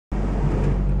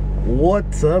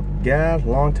What's up, guys?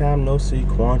 Long time no see.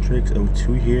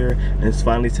 Quantrix02 here, and it's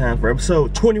finally time for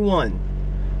episode 21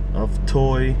 of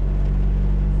Toy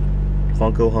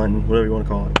Funko hunting, whatever you want to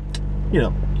call it. You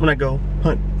know, when I go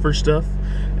hunt for stuff.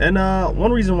 And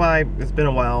one reason why it's been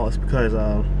a while is because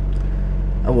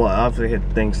well, I obviously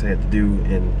had things I had to do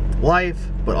in life,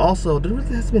 but also there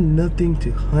has been nothing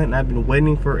to hunt. I've been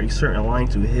waiting for a certain line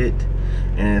to hit,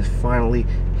 and it's finally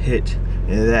hit.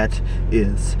 And that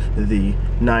is the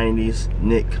 90s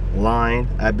Nick line.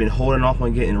 I've been holding off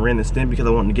on getting Ren and Stimpy because I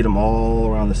wanted to get them all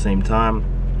around the same time.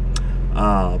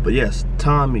 But yes,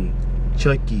 Tommy,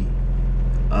 Chucky,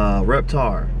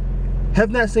 Reptar. Have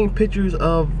not seen pictures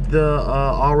of the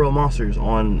All Real Monsters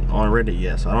on Reddit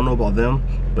yet, so I don't know about them.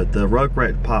 But the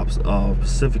Rugrat Pops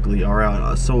specifically are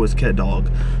out. So is Cat Dog.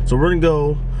 So we're gonna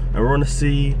go and we're gonna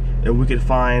see if we can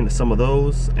find some of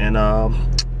those, and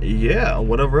yeah,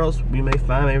 whatever else we may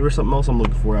find. Maybe there's something else I'm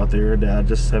looking for out there that I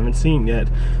just haven't seen yet.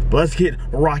 But let's get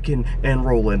rocking and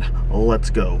rolling. Let's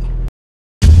go.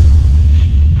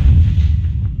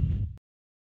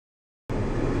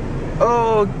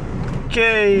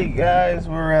 Okay, guys,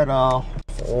 we're at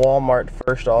Walmart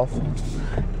first off.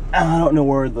 I don't know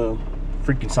where the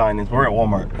freaking sign is. We're at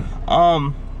Walmart.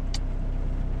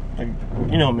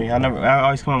 You know me, I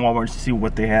always come to Walmart to see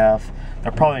what they have.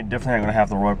 They're probably definitely not gonna have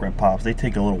the Rugrat Pops. They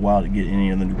take a little while to get any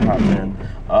of the new Pops in.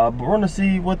 But we're gonna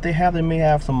see what they have. They may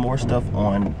have some more stuff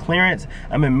on clearance.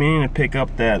 I've been meaning to pick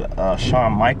up that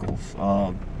Shawn Michaels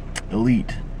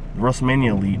Elite, the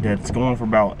WrestleMania Elite, that's going for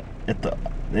about,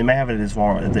 they may have it at this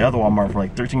Walmart, at the other Walmart for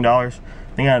like $13. I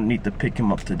think I need to pick him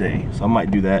up today, so I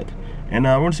might do that. And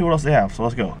we're gonna see what else they have. So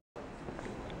let's go.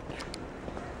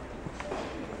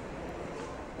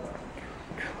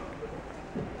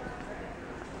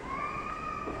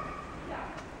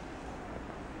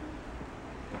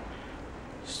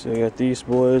 So I got these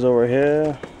boys over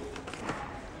here.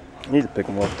 I need to pick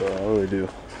them up though, I really do.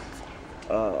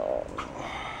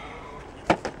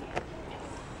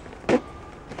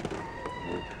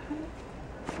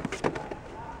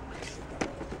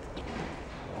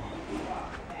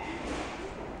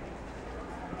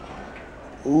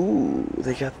 Ooh,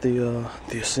 they got the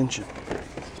Ascension.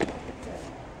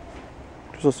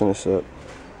 What's in this set?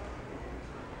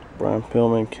 Brian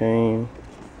Pillman, Kane,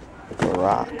 The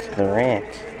Rock, The Rank.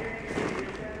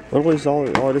 What was all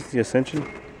this? The Ascension?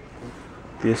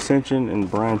 The Ascension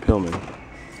and Brian Pillman.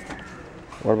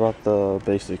 What about the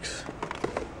basics?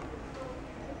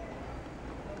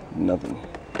 Nothing.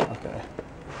 Okay.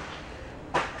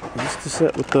 Is this the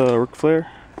set with the Ric Flair?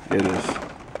 It is.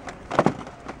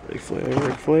 Ric Flair,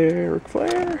 Ric Flair, Ric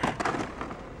Flair.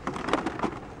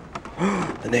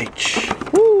 An H.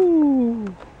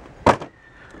 Woo!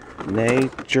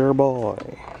 Nature Boy.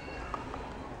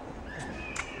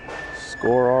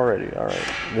 Score already. Alright.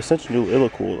 The Ascension, it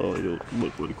look cool though. It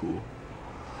look really cool.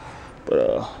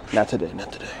 But not today,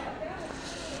 not today.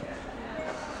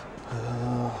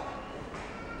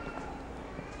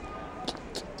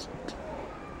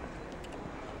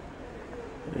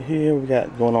 Here we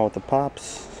got going on with the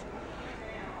Pops.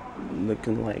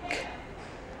 Looking like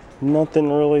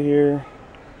nothing really here.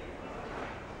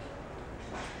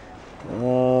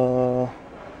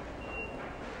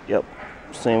 Yep.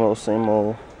 Same old, same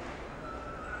old.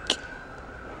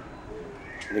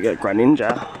 They got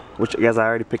Greninja, which I guess I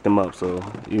already picked them up, so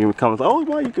you come and say, oh,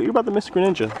 wow, you're about to miss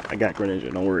Greninja. I got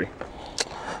Greninja, don't worry.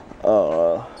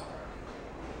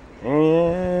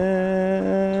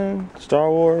 And Star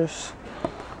Wars.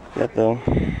 Got the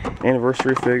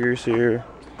anniversary figures here.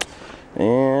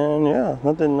 And yeah,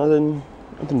 nothing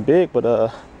big, but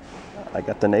I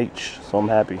got an H, so I'm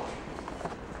happy.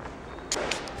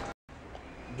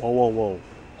 Whoa, whoa, whoa.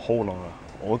 Hold on.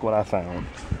 Look what I found.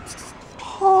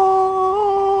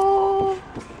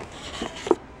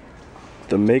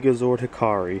 The Megazord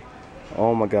Hikari.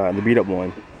 Oh my god, the beat up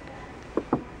one.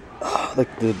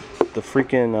 Like the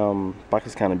freaking box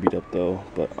is kind of beat up though,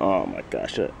 but oh my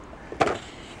gosh. Do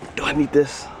I need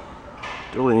this?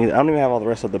 Do I really need it? I don't even have all the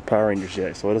rest of the Power Rangers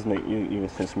yet, so it doesn't make even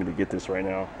sense for me to get this right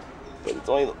now. But it's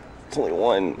only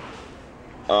one.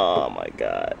 Oh my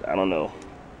god, I don't know.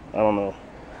 I'm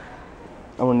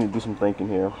gonna need to do some thinking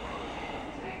here.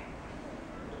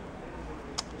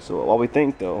 So while we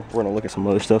think though, we're gonna look at some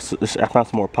other stuff. So I found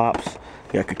some more Pops.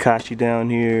 We got Kakashi down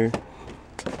here.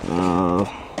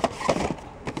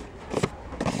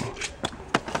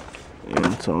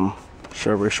 And some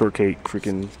Strawberry Shortcake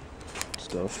freaking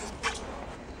stuff.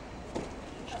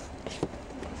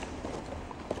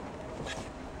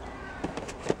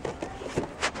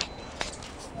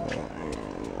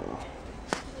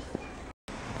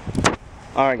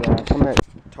 Alright guys, I'm at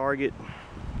Target.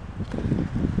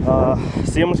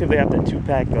 See, I'm gonna see if they have that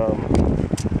 2-pack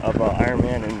of Iron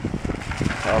Man and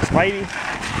Spidey.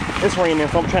 It's raining,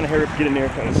 so I'm trying to hurry up and get in there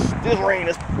because this rain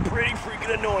is pretty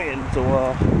freaking annoying. So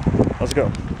let's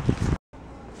go.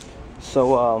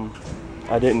 So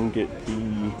I didn't get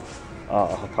the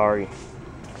Hikari.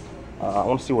 I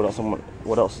want to see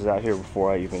what else is out here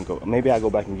before I even go. Maybe I go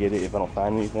back and get it if I don't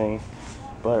find anything.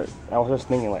 But I was just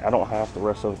thinking, like, I don't have the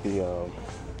rest of the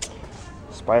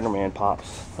Spider-Man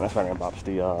pops. Not Spider-Man pops,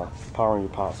 the Power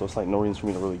Ranger pops. So it's like no reason for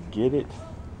me to really get it.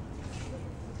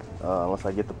 Unless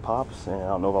I get the pops, and I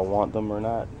don't know if I want them or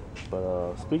not.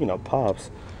 But speaking of pops,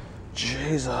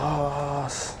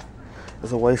 Jesus,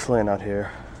 there's a wasteland out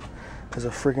here. There's a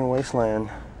freaking wasteland.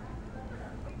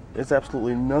 It's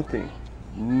absolutely nothing.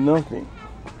 Nothing.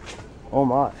 Oh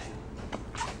my.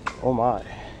 Oh my.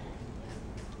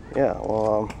 Yeah,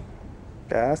 well,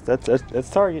 guys, that's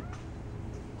Target.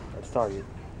 That's Target.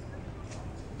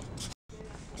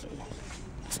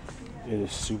 It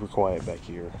is super quiet back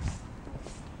here.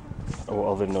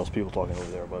 Oh, other than those people talking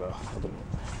over there, but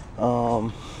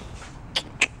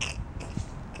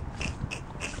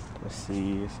let's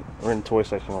see. We're in the toy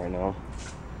section right now.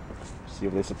 See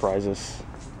if they surprise us.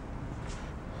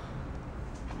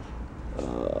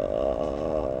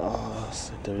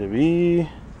 WWE.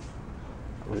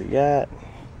 What do we got?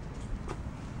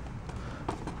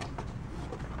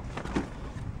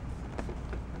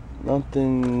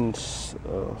 Nothing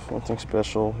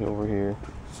special over here.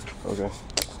 Okay,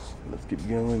 let's keep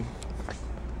going.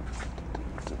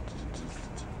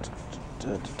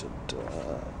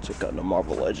 Check out the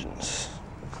Marvel Legends.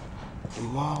 The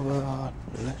Marvel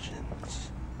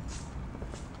Legends.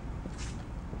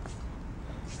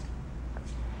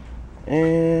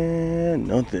 And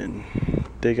nothing.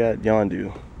 They got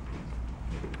Yondu,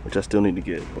 which I still need to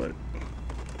get, but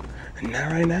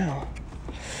not right now.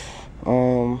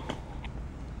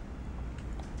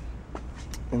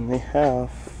 And they have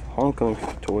Homecoming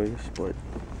toys, but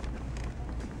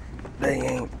they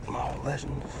ain't Marvel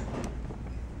Legends.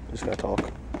 Just gotta talk.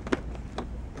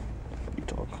 You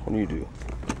talk. What do you do?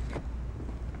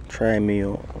 Try me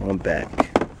on back.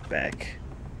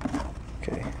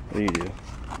 Okay. What do you do?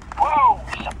 Whoa!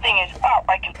 Something is up.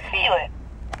 I can feel it.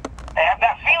 I have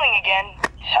that feeling again.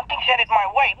 Something's headed my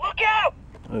way. Look out!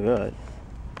 Oh God.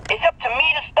 It's up to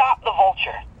me to stop the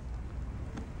vulture.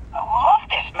 I love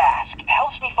this mask. It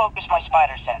helps me focus my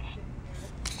spider sense.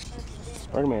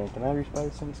 Spider-Man, can I have your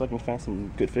spider sense so I can find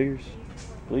some good figures?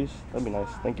 Please? That'd be nice.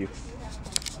 Thank you.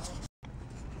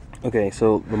 Okay,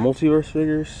 so the multiverse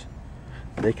figures,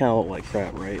 they kind of look like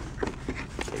crap, right?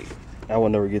 I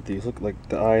would never get these. Look like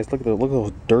the eyes. Look at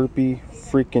those derpy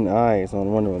freaking eyes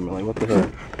on Wonder Woman. Like, what the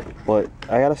hell? But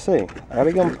I gotta say, I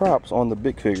gotta give them props on the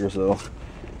big figures though.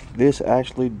 This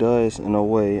actually does, in a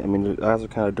way. I mean, the eyes are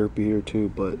kind of derpy here too,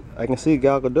 but I can see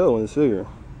Gal Gadot in this figure.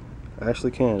 I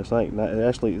actually can. It's like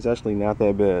it's actually not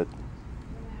that bad.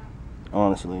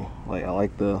 Honestly, like I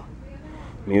like the.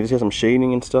 I mean, this has some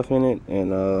shading and stuff in it,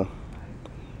 and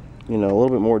you know, a little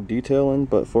bit more detailing.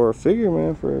 But for a figure,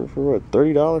 man, for what,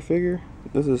 $30 figure,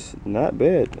 this is not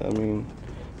bad. I mean,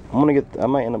 I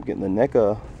might end up getting the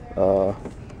NECA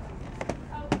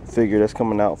figure that's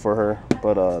coming out for her,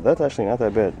 but that's actually not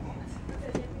that bad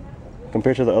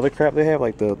compared to the other crap they have,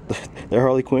 like the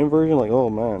Harley Quinn version. Like, oh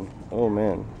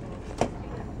man,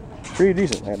 pretty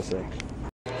decent, I gotta say.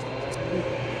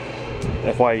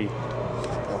 FYE.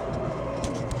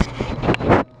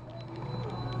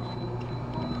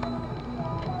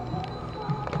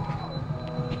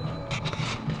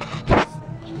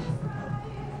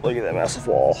 Look at that massive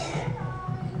wall.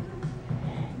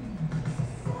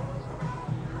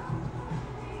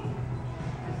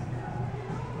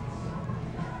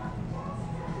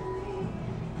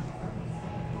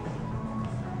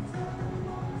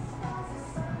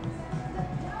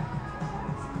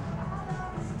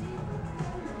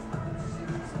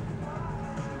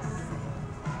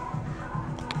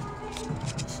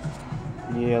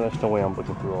 Yeah, there's no way I'm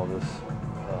looking through all this.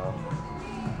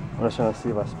 I'm just trying to see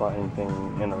if I spot anything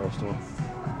interesting.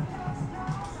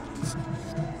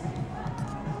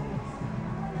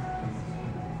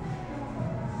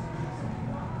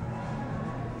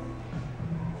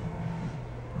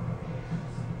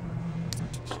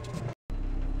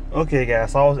 Okay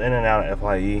guys, so I was in and out of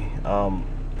FYE.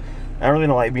 I really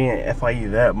don't like being at FYE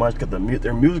that much because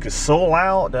their music is so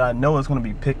loud that I know it's going to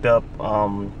be picked up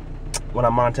when I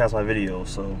monetize my videos.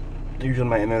 So usually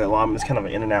my internet alarm is kind of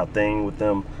an in and out thing with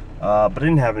them, but I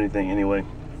didn't have anything anyway.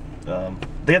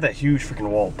 They have that huge freaking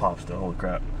wall of pops though. Holy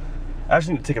crap! I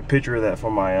actually need to take a picture of that for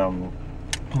my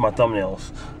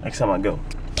thumbnails next time I go.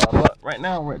 But right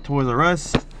now we're at Toys R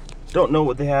Us. don't know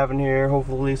what they have in here.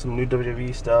 Hopefully some new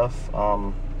WWE stuff.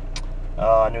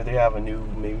 I know they have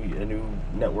maybe a new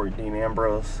network. Dean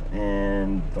Ambrose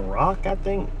and The Rock, I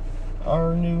think,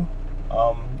 are new.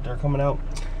 They're coming out,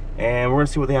 and we're gonna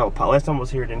see what they have with Pop. Last time I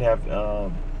was here, didn't have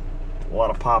a lot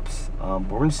of Pops, but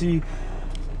we're gonna see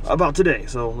about today.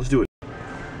 So let's do it.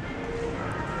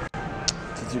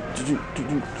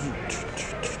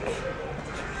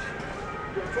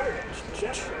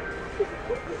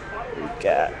 We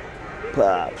got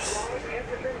Pops.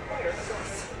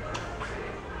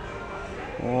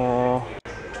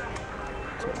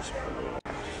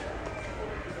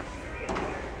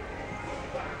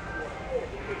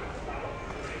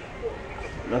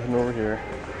 Nothing over here.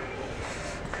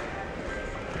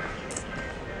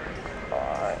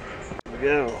 Alright, here we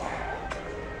go.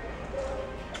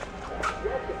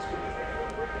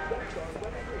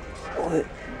 What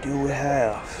do we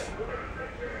have?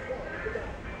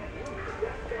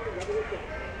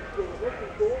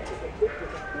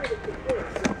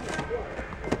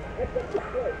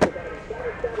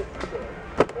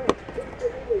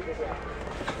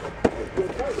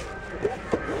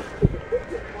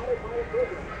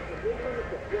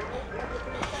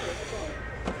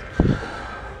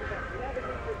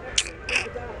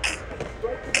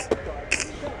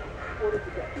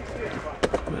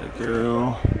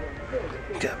 Girl,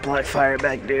 got Blackfire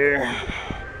back there.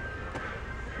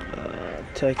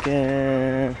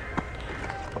 Tekken.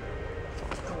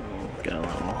 Got a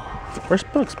little. Where's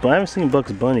Bugs Bunny? I haven't seen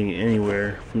Bugs Bunny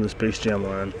anywhere from the Space Jam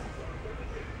line.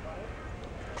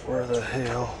 Where the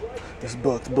hell is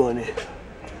Bugs Bunny?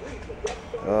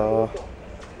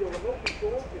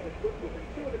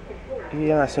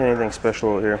 Yeah, not seeing anything special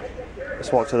over here.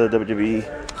 Let's walk to the WWE.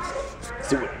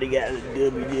 See what they got at the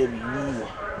WWE.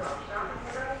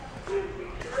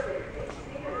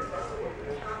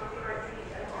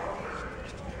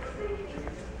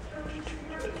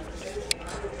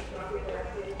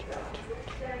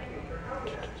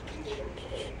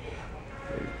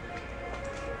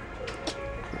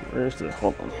 Where's the,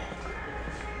 hold on.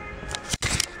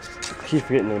 I keep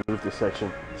forgetting to move this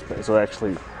section. So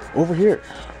actually, over here.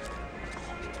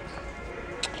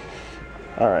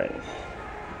 Alright.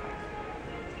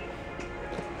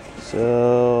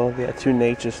 So, we got two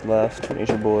Natures left, two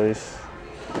Nature Boys.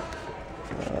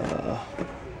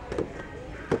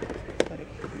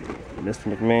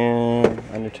 Mr. McMahon,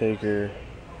 Undertaker.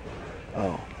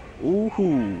 Oh.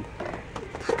 Ooh.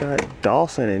 Scott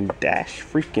Dawson and Dash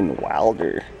freaking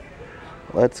Wilder.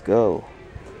 Let's go.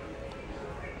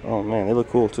 Oh man, they look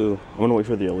cool too. I'm gonna wait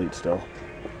for the elites though.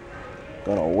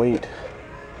 Gonna wait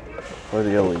for the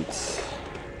elites.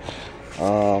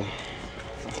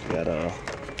 Got a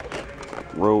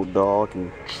Road Dogg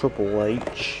and Triple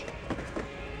H.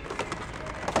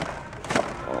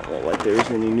 I don't look like there's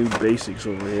any new basics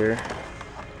over here.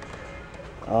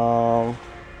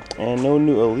 And no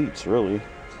new elites really.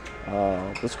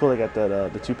 That's cool. They got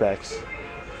that the 2-packs.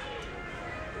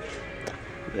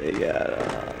 They got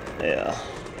yeah.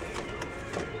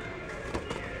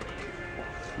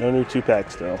 No new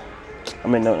 2-packs though. I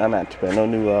mean, no, I'm not 2-pack. No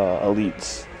new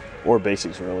elites or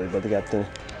basics really, but they got the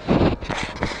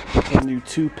new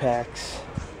 2-packs.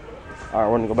 All right,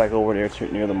 we're gonna go back over there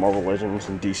to near the Marvel Legends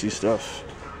and DC stuff.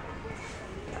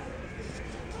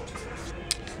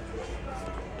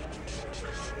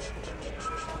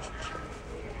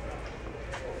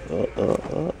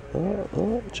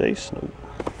 Chase Snoop.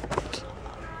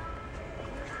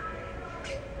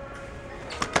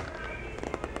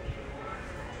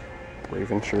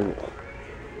 Raven shirt.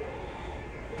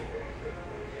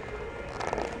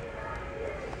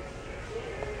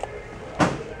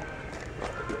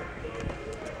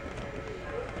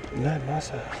 Not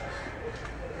myself.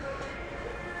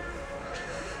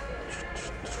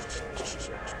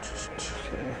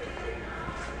 Okay.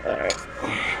 Alright.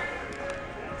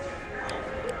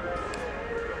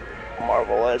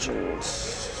 Marvel Legends.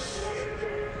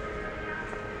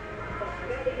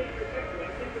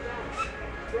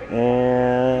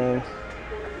 And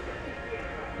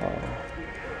oh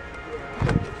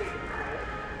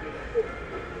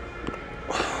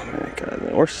man,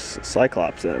 God, where's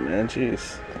Cyclops at, man?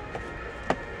 Jeez.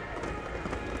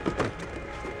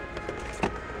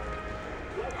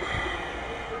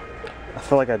 I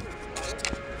feel like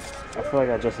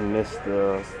I just missed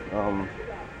the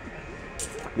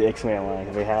X-Men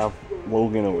line. They have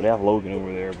Logan over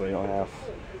there, but they don't have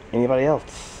anybody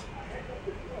else.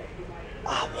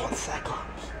 I want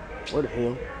Cyclops. Where the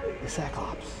hell is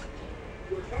Cyclops?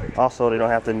 Also, they don't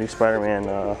have the new Spider-Man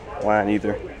line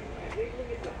either.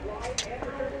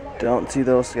 Don't see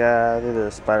those guys. They're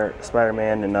the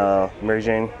Spider-Man and Mary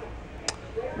Jane.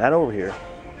 not over here.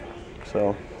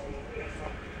 So,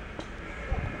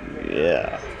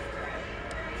 yeah.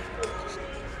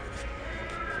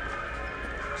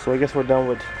 So I guess we're done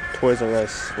with Toys R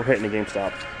Us. We're heading to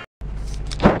GameStop.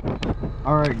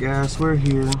 Alright guys, we're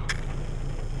here.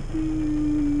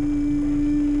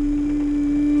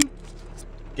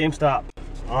 GameStop.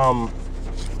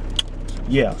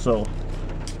 Yeah, so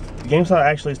GameStop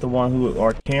actually is the one who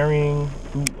are carrying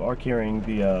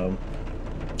the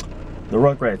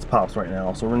Rugrats Pops right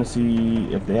now. So we're gonna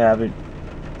see if they have it.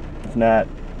 If not,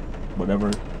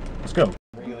 whatever. Let's go.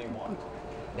 Really want.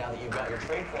 Now that you've got your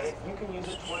trade credit, you can use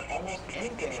it for almost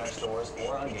anything in our stores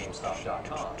or on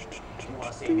GameStop.com. If you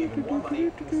want to save even more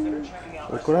money, consider checking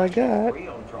out. Look what I got.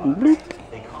 Bloop.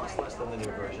 They cost less than the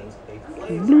new versions. They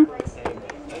play exactly the same,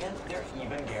 and they're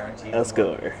even guaranteed. Let's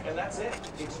go. And that's it.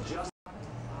 It's just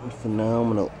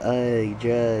Phenomenal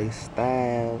AJ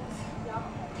Styles.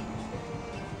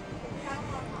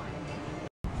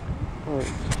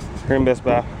 Alright, here in Best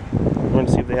Buy. We're going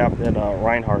to see if they have that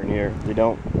Reinhardt in here. If they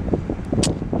don't,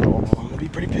 I'm going to be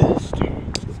pretty pissed.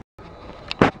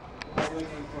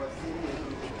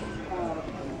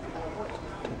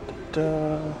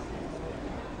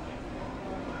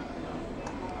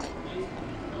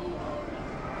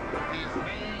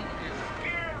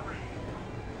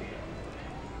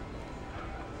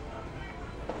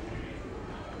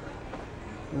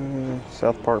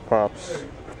 South Park Pops.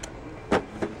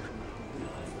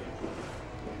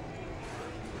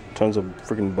 Tons of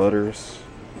freaking butters.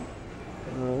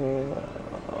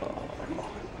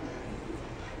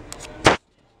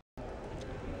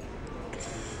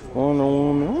 Wonder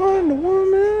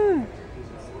Woman.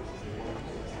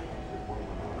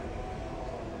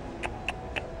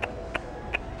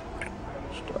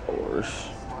 Star Wars.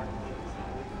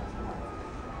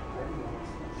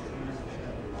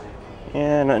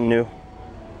 Yeah, nothing new.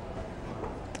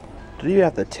 Did you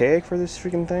have to tag for this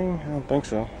freaking thing? I don't think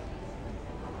so.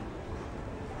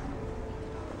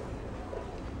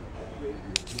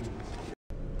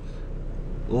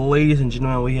 Ladies and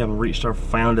gentlemen, we have reached our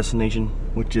final destination,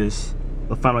 which is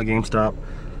the final GameStop.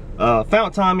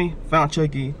 Found Tommy, found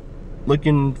Chucky,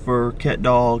 looking for Cat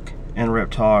Dog and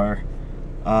Reptar.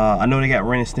 I know they got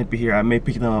Ren and Snippy here. I may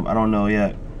pick them up, I don't know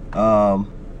yet.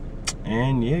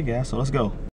 And yeah, guys, so let's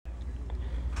go.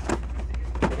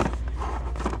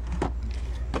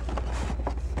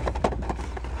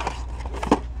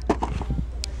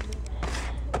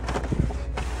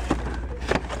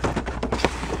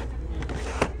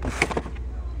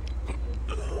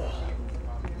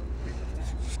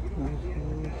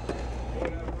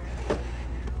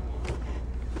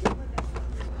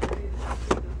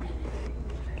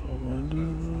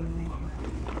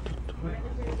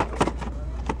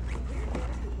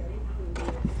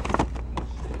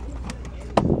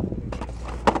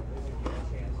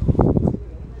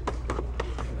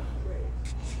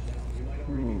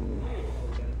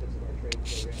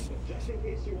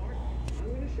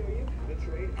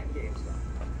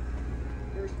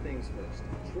 First things first,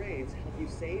 trades help you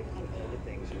save on all the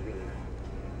things you really want.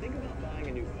 Think about buying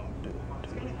a new car.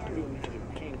 It's kind of hard to imagine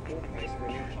paying full price for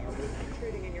a new car without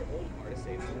trading in your old car to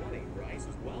save some money, right?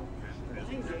 Well,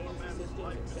 buying games,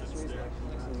 systems, accessories,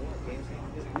 electronics, and more at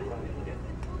GameStop is really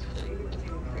different.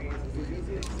 Trades is the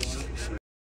easiest one.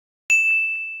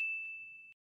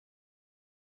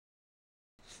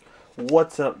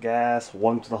 What's up, guys?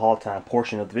 Welcome to the haul time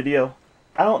portion of the video.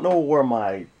 I don't know where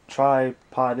my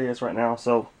tripod is right now,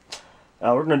 so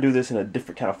we're gonna do this in a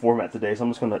different kind of format today. So I'm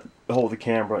just gonna hold the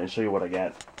camera and show you what I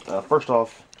got. First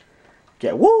off,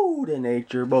 get the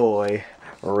nature boy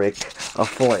Rick a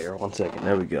flare. 1 second.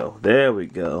 There we go. There we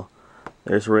go.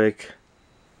 There's Rick.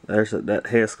 That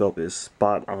hair sculpt is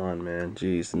spot on, man.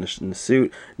 Jeez, in the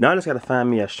suit. Now I just gotta find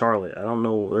me a Charlotte. I don't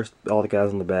know. There's all the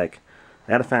guys in the back.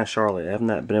 I gotta find Charlotte. I have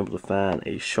not been able to find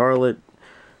a Charlotte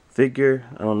figure.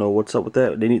 I don't know what's up with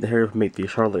that. They need her to make the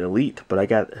Charlotte Elite, but I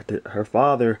got her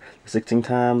father,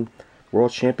 16-time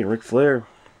world champion Ric Flair.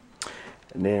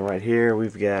 And then right here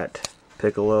we've got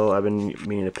Piccolo. I've been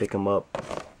meaning to pick him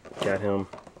up. Got him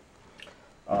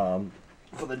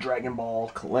for the Dragon Ball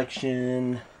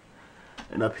collection.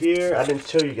 And up here, I didn't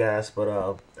show you guys, but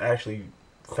I actually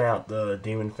found the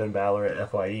Demon Finn Balor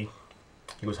at FYE.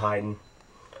 He was hiding,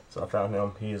 so I found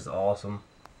him. He is awesome.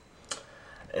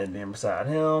 And then beside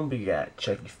him, we got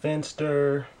Chucky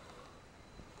Finster.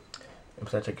 And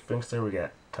beside Chucky Finster, we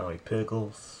got Tommy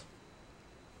Pickles.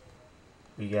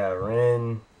 We got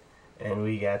Ren. And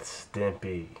we got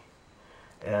Stimpy.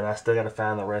 And I still got to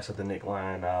find the rest of the Nick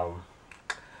line.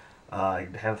 I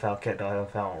haven't found Cat Dog, I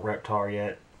haven't found Reptar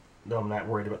yet. No, I'm not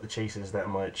worried about the chases that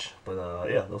much. But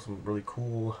yeah, those are some really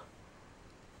cool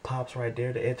pops right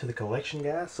there to add to the collection,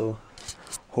 guys. So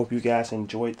hope you guys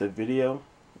enjoyed the video,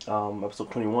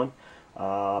 episode 21.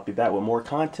 I'll be back with more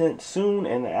content soon,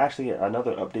 and actually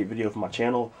another update video for my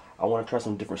channel. I want to try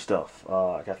some different stuff.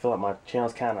 I feel like my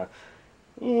channel's kind of,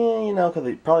 you know,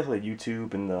 probably because of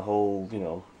YouTube and the whole, you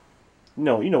know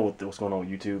what's going on with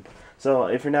YouTube. So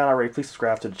if you're not already, please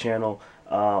subscribe to the channel,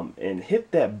 and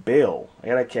hit that bell.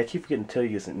 I keep forgetting to tell you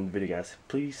this in the video, guys.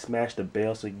 Please smash the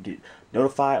bell so you can get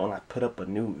notified when I put up a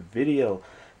new video,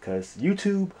 because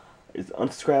YouTube is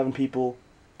unsubscribing people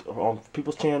on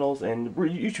people's channels, and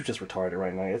YouTube's just retarded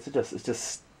right now. It's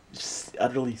just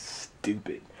utterly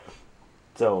stupid.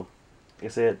 So, like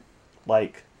I said,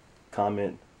 like,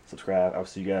 comment, subscribe. I'll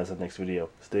see you guys in the next video.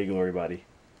 Stay glory, everybody.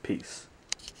 Peace.